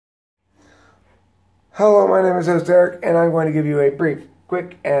Hello, my name is host Eric, and I'm going to give you a brief,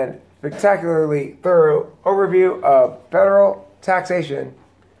 quick, and spectacularly thorough overview of federal taxation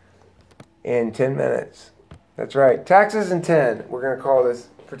in 10 minutes. That's right, taxes in 10, we're going to call this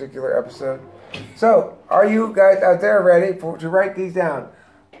particular episode. So, are you guys out there ready to write these down?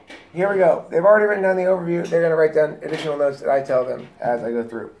 Here we go. They've already written down the overview. They're going to write down additional notes that I tell them as I go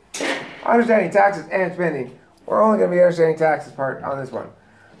through. Understanding taxes and spending. We're only going to be understanding taxes part on this one.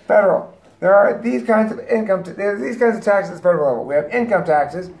 Federal. There are these kinds of these kinds of taxes at the federal level. We have income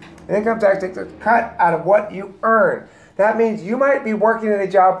taxes. And income tax takes a cut out of what you earn. That means you might be working at a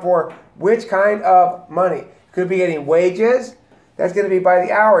job for which kind of money. You could be getting wages. That's going to be by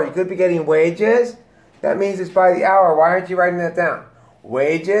the hour. You could be getting wages. That means it's by the hour. Why aren't you writing that down?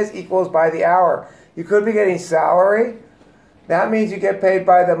 Wages equals by the hour. You could be getting salary. That means you get paid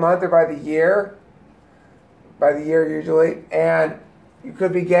by the month or by the year. By the year usually. And you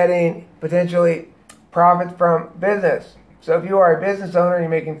could be getting potentially profits from business. So if you are a business owner and you're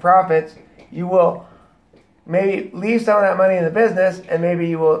making profits, you will maybe leave some of that money in the business, and maybe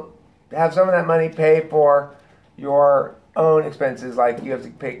you will have some of that money pay for your own expenses, like you have to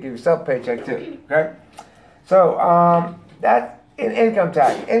give yourself a paycheck too. Okay? So that's in income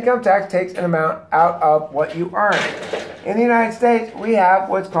tax. Income tax takes an amount out of what you earn. In the United States, we have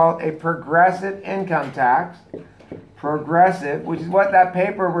what's called a progressive income tax. Progressive, which is what that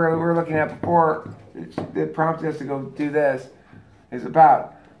paper we were looking at before that prompted us to go do this is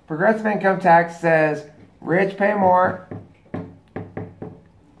about. Progressive income tax says rich pay more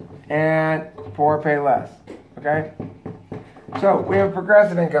and poor pay less. Okay? So we have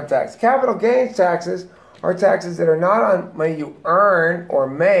progressive income tax. Capital gains taxes are taxes that are not on money you earn or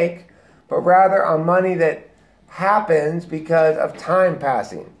make, but rather on money that happens because of time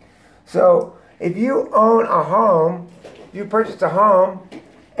passing. So if you own a home, you purchased a home,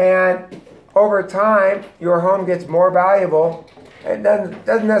 and over time your home gets more valuable. It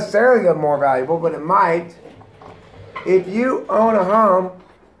doesn't necessarily get more valuable, but it might. If you own a home,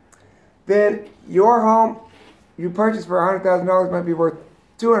 then your home you purchased for $100,000 might be worth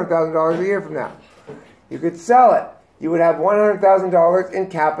 $200,000 a year from now. You could sell it. You would have $100,000 in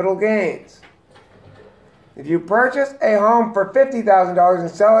capital gains. If you purchase a home for $50,000 and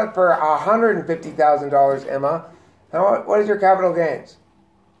sell it for $150,000, Emma, what is your capital gains?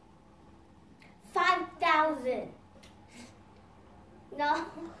 5,000. No,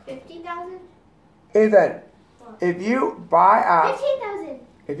 50,000. Ethan, if you buy 15,000.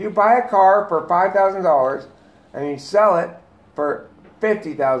 If you buy a car for $5,000 and you sell it for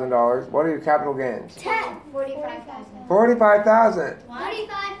 $50,000, what are your capital gains? 45,000. 45,000.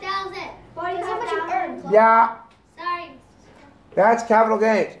 45,000. That's how much you earn. Yeah. Sorry. That's capital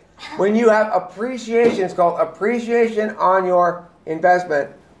gains. When you have appreciation, it's called appreciation on your investment,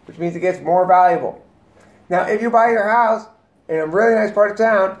 which means it gets more valuable. Now, if you buy your house in a really nice part of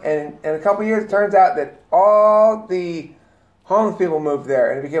town, and in a couple of years it turns out that all the homeless people moved there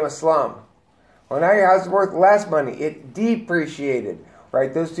and it became a slum. Well, now your house is worth less money. It depreciated.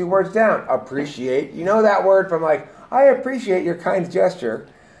 Write those two words down. Appreciate. You know that word from like, I appreciate your kind gesture.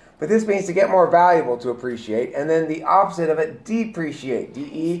 But this means to get more valuable, to appreciate. And then the opposite of it, depreciate.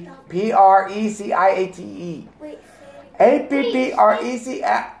 D-E-P-R-E-C-I-A-T-E. A-P-P-R-E-C.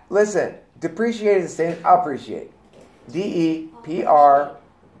 Listen, depreciate is the same as appreciate.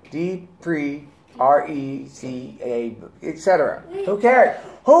 D-E-P-R-D-Pre-R-E-C-A, etc. Who cares?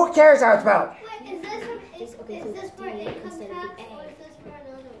 Who cares how it's spelled? Wait, is this for income tax or is this for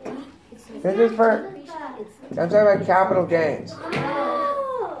another one? This is for, I'm talking about capital gains.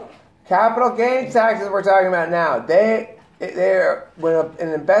 Capital gains taxes we're talking about now. They're when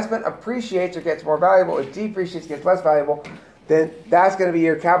an investment appreciates or gets more valuable, it depreciates, gets less valuable, then that's going to be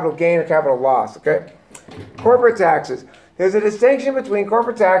your capital gain or capital loss. Okay? Corporate taxes. There's a distinction between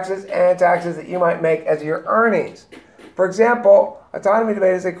corporate taxes and taxes that you might make as your earnings. For example, Autonomy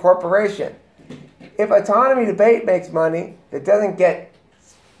Debate is a corporation. If Autonomy Debate makes money that doesn't get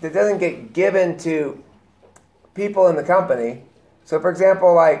given to people in the company, so for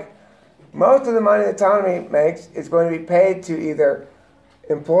example, like most of the money that Autonomy makes is going to be paid to either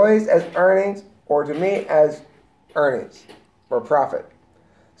employees as earnings or to me as earnings or profit.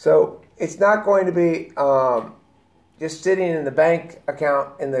 So it's not going to be just sitting in the bank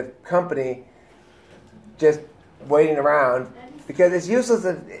account in the company just waiting around, because it's useless.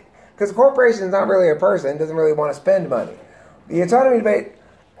 Because a corporation is not really a person, doesn't really want to spend money. The Autonomy Debate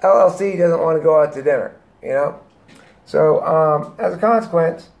LLC doesn't want to go out to dinner, you know? So as a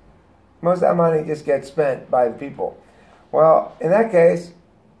consequence, most of that money just gets spent by the people. Well, in that case,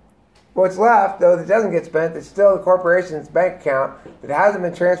 what's left, though, that doesn't get spent, is still the corporation's bank account that hasn't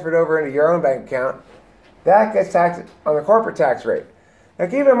been transferred over into your own bank account. that gets taxed on the corporate tax rate. Now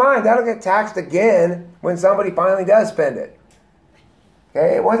keep in mind, that'll get taxed again when somebody finally does spend it.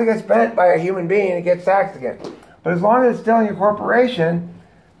 Okay, once it gets spent by a human being, it gets taxed again. But as long as it's still in your corporation,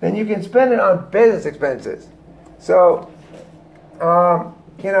 then you can spend it on business expenses. So,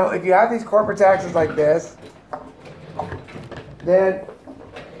 if you have these corporate taxes like this, then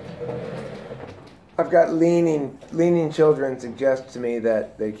I've got leaning children suggest to me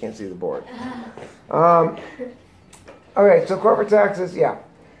that they can't see the board. Okay, so corporate taxes, yeah.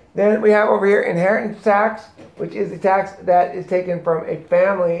 Then we have over here inheritance tax, which is the tax that is taken from a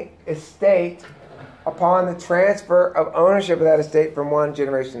family estate upon the transfer of ownership of that estate from one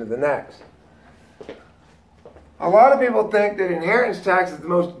generation to the next. A lot of people think that inheritance tax is the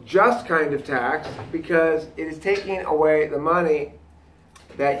most just kind of tax because it is taking away the money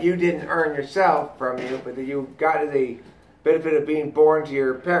that you didn't earn yourself from you, but that you got as a benefit of being born to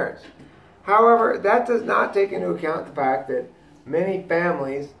your parents. However, that does not take into account the fact that many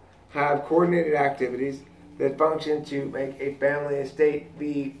families have coordinated activities that function to make a family estate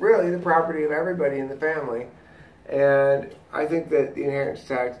be really the property of everybody in the family. And I think that the inheritance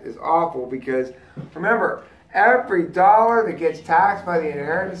tax is awful because, remember, every dollar that gets taxed by the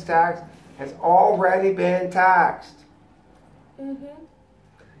inheritance tax has already been taxed. Mm-hmm.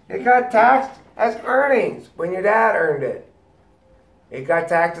 It got taxed as earnings when your dad earned it. It got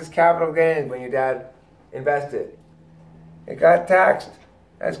taxed as capital gains when your dad invested. It got taxed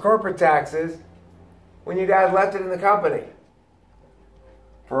as corporate taxes when your dad left it in the company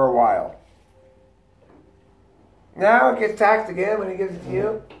for a while. Now it gets taxed again when he gives it to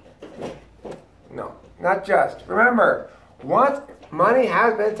you? No, not just. Remember, once money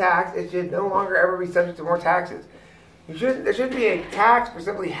has been taxed, it should no longer ever be subject to more taxes. There shouldn't be a tax for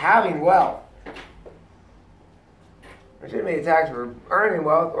simply having wealth. There shouldn't be a tax for earning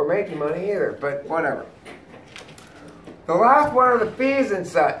wealth or making money either, but whatever. The last one are the fees and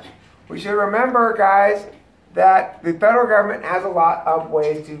such. We should remember, guys, that the federal government has a lot of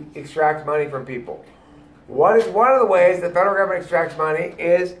ways to extract money from people. One of the ways the federal government extracts money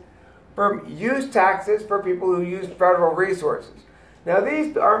is from use taxes for people who use federal resources. Now,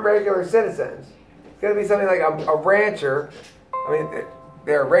 these aren't regular citizens. It's going to be something like a rancher. I mean,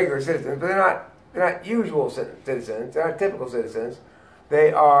 they're regular citizens, but they're not usual citizens. They're not typical citizens.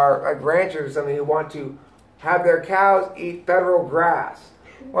 They are like ranchers or something who want to have their cows eat federal grass.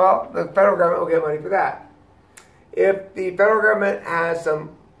 Well, the federal government will get money for that. If the federal government has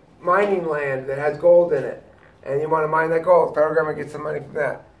some mining land that has gold in it, and you want to mine that gold, the federal government gets some money from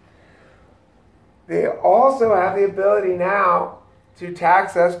that. They also have the ability now to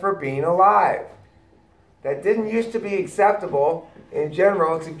tax us for being alive. That didn't used to be acceptable in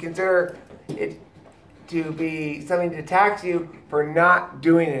general, to consider it to be something to tax you for not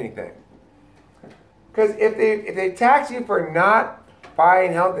doing anything. Because if they tax you for not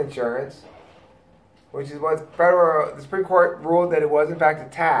buying health insurance, which is what the Supreme Court ruled that it was in fact a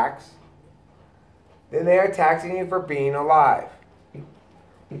tax, then they are taxing you for being alive.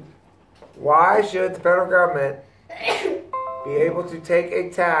 Why should the federal government be able to take a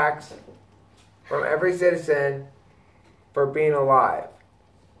tax from every citizen for being alive?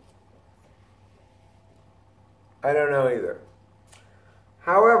 I don't know either.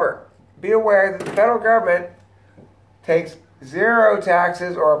 However, be aware that the federal government takes zero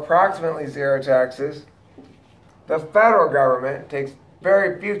taxes or approximately zero taxes. The federal government takes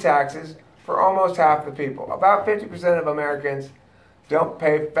very few taxes for almost half the people. About 50% of Americans don't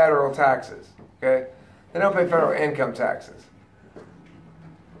pay federal taxes. Okay? They don't pay federal income taxes.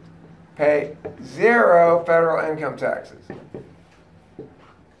 Pay zero federal income taxes.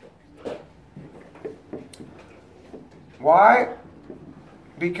 Why?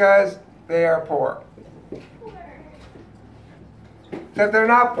 Because they are poor. Except they're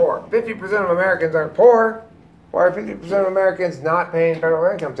not poor. 50% of Americans aren't poor. Why are 50% of Americans not paying federal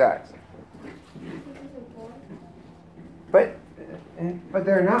income tax? But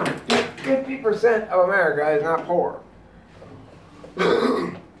they're not. 50% of America is not poor.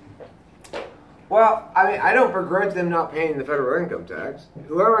 Well, I mean, I don't begrudge them not paying the federal income tax.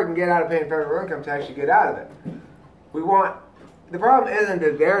 Whoever can get out of paying federal income tax should get out of it. The problem isn't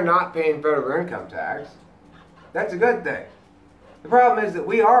that they're not paying federal income tax. That's a good thing. The problem is that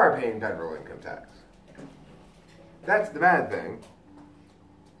we are paying federal income tax. That's the bad thing.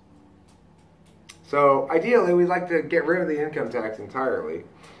 So ideally, we'd like to get rid of the income tax entirely.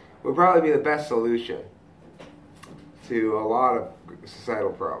 Would probably be the best solution to a lot of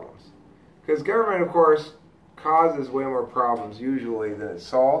societal problems. Because government, of course, causes way more problems usually than it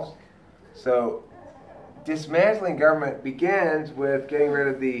solves. So dismantling government begins with getting rid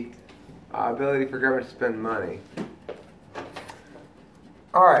of the ability for government to spend money.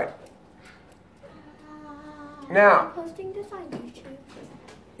 All right. Now. I'm posting this on YouTube.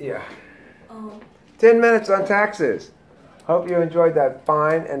 Yeah. Oh. 10 minutes on taxes. Hope you enjoyed that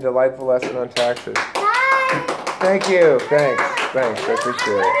fine and delightful lesson on taxes. Bye. Thank you. Thanks. I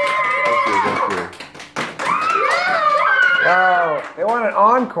appreciate it. Thank you. Oh, they want an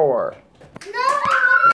encore.